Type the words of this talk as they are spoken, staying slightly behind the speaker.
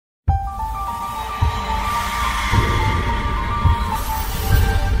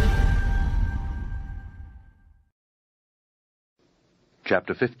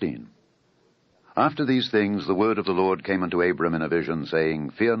Chapter 15. After these things the word of the Lord came unto Abram in a vision, saying,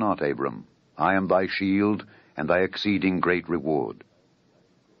 Fear not, Abram, I am thy shield, and thy exceeding great reward.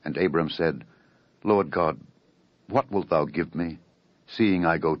 And Abram said, Lord God, what wilt thou give me, seeing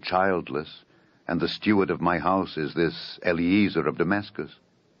I go childless, and the steward of my house is this Eliezer of Damascus?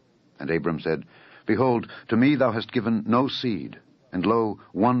 And Abram said, Behold, to me thou hast given no seed, and lo,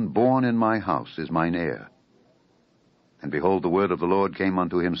 one born in my house is mine heir. And behold, the word of the Lord came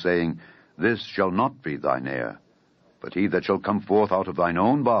unto him, saying, This shall not be thine heir, but he that shall come forth out of thine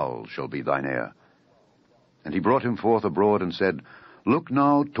own bowels shall be thine heir. And he brought him forth abroad, and said, Look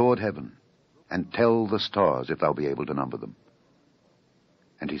now toward heaven, and tell the stars, if thou be able to number them.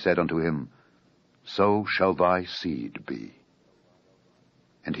 And he said unto him, So shall thy seed be.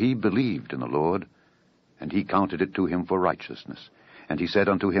 And he believed in the Lord, and he counted it to him for righteousness. And he said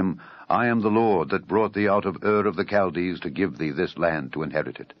unto him, I am the Lord that brought thee out of Ur of the Chaldees to give thee this land to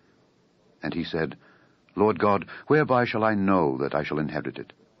inherit it. And he said, Lord God, whereby shall I know that I shall inherit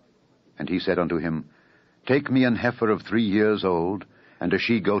it? And he said unto him, Take me an heifer of 3 years old, and a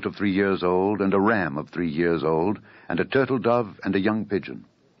she-goat of 3 years old, and a ram of 3 years old, and a turtle-dove, and a young pigeon.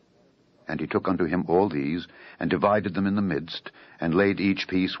 And he took unto him all these, and divided them in the midst, and laid each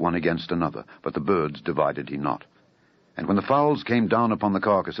piece one against another, but the birds divided he not. And when the fowls came down upon the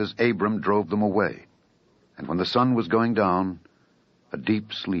carcasses, Abram drove them away. And when the sun was going down, a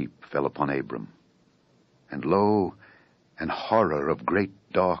deep sleep fell upon Abram. And lo, an horror of great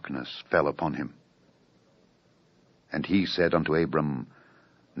darkness fell upon him. And he said unto Abram,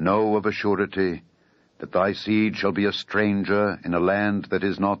 Know of a surety that thy seed shall be a stranger in a land that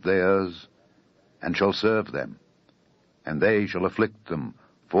is not theirs, and shall serve them, and they shall afflict them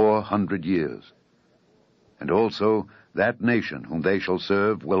 400 years. And also that nation whom they shall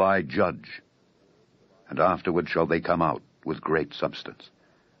serve will I judge, and afterward shall they come out with great substance.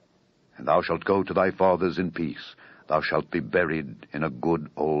 And thou shalt go to thy fathers in peace, thou shalt be buried in a good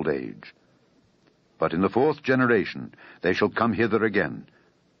old age. But in the 4th generation they shall come hither again,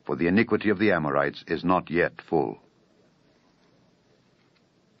 for the iniquity of the Amorites is not yet full.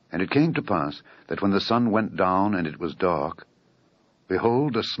 And it came to pass that when the sun went down and it was dark,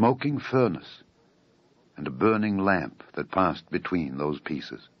 behold, a smoking furnace, and a burning lamp that passed between those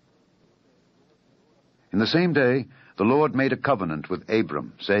pieces. In the same day the Lord made a covenant with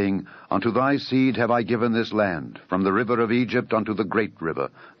Abram, saying, Unto thy seed have I given this land, from the river of Egypt unto the great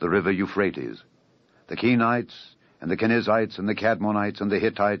river, the river Euphrates. The Kenites, and the Kenizzites, and the Cadmonites, and the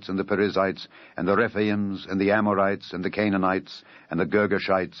Hittites, and the Perizzites, and the Rephaims, and the Amorites, and the Canaanites, and the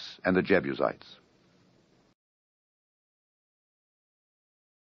Girgashites, and the Jebusites.